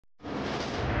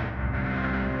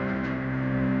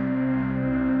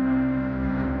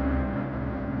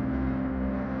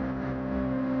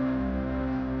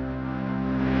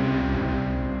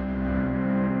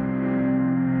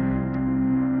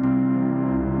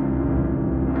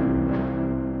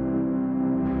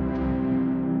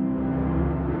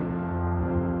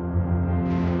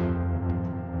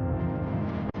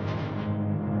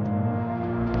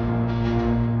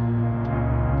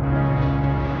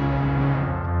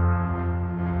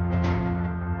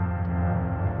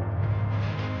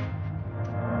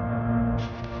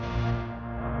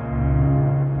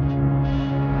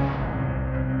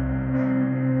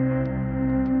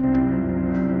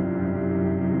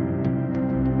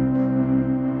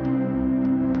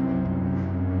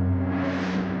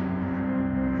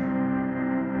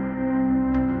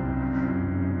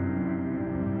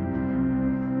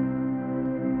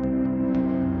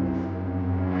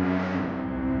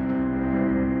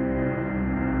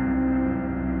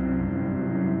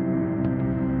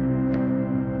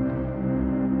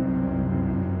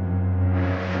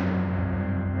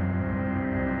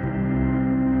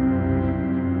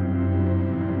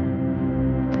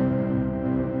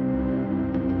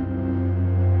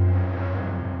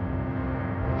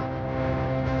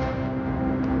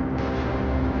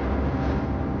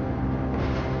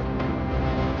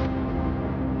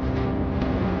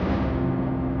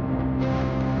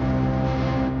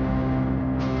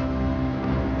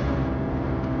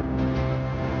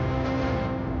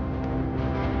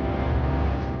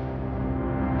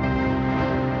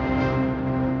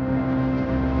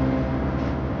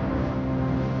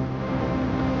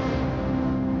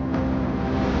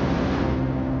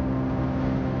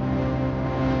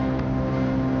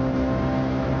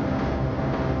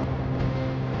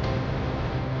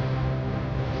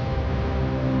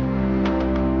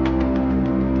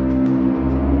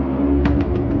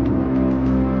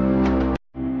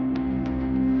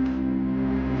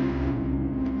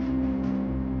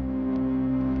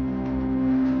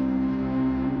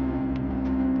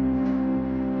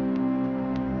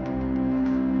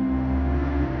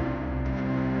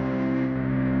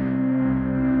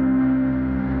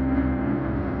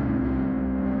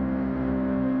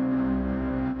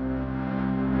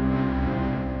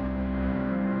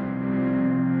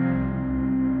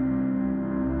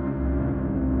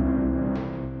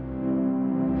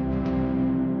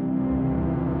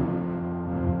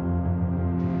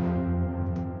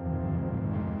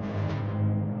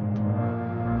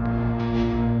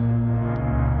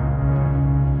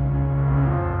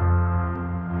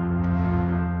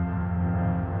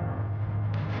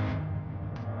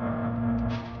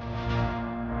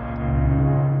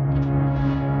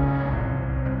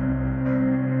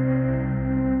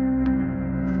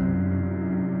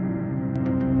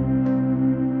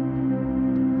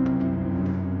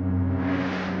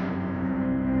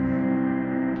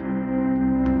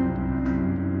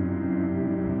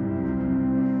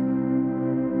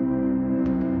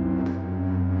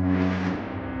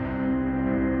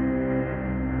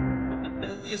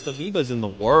deadliest amoebas in the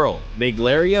world.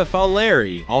 Naegleria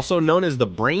fowleri, also known as the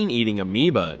brain-eating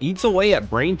amoeba, eats away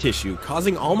at brain tissue,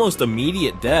 causing almost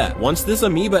immediate death. Once this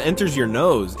amoeba enters your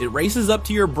nose, it races up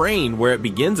to your brain where it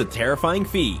begins a terrifying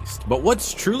feast. But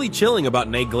what's truly chilling about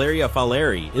Naegleria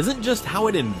fowleri isn't just how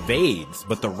it invades,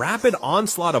 but the rapid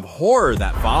onslaught of horror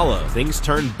that follows. Things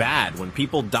turn bad when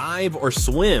people dive or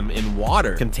swim in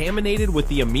water contaminated with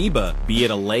the amoeba, be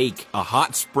it a lake, a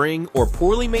hot spring, or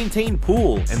poorly maintained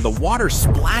pool, and the water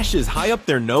splashes high up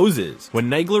their noses. When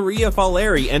Naegleria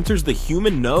fowleri enters the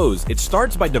human nose, it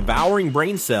starts by devouring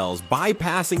brain cells,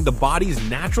 bypassing the body's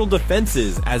natural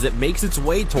defenses as it makes its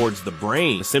way towards the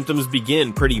brain. The symptoms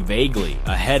begin pretty vaguely: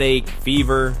 a headache,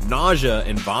 fever, nausea,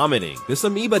 and vomiting. This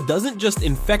amoeba doesn't just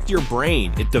infect your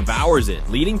brain, it devours it,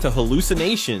 leading to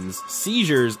hallucinations,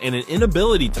 seizures, and an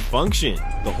inability to function.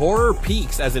 The horror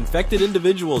peaks as infected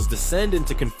individuals descend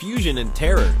into confusion and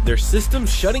terror, their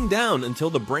systems shutting down until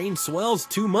the brain swells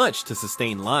too much to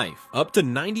sustain life. Up to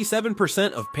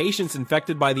 97% of patients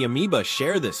infected by the amoeba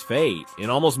share this fate. In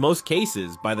almost most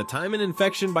cases, by the time an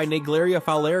infection by Naegleria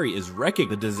fowleri is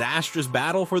recognized, the disastrous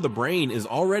battle for the brain is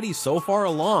already so far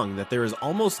along that there is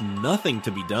almost nothing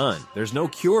to be done. There's no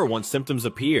cure once symptoms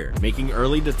appear, making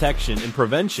early detection and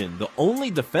prevention the only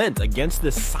defense against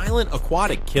this silent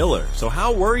aquatic killer. So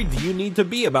how worried do you need to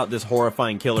be about this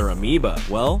horrifying killer amoeba?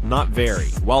 Well, not very.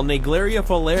 While Naegleria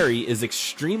fowleri is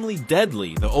extremely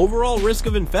deadly, the overall risk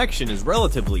of infection is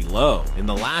relatively low. In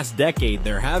the last decade,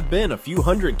 there have been a few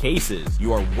hundred cases.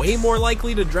 You are way more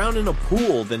likely to drown in a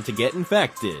pool than to get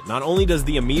infected. Not only does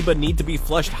the amoeba need to be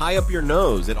flushed high up your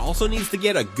nose, it also needs to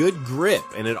get a good grip,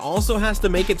 and it also has to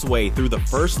make its way through the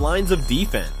first lines of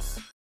defense.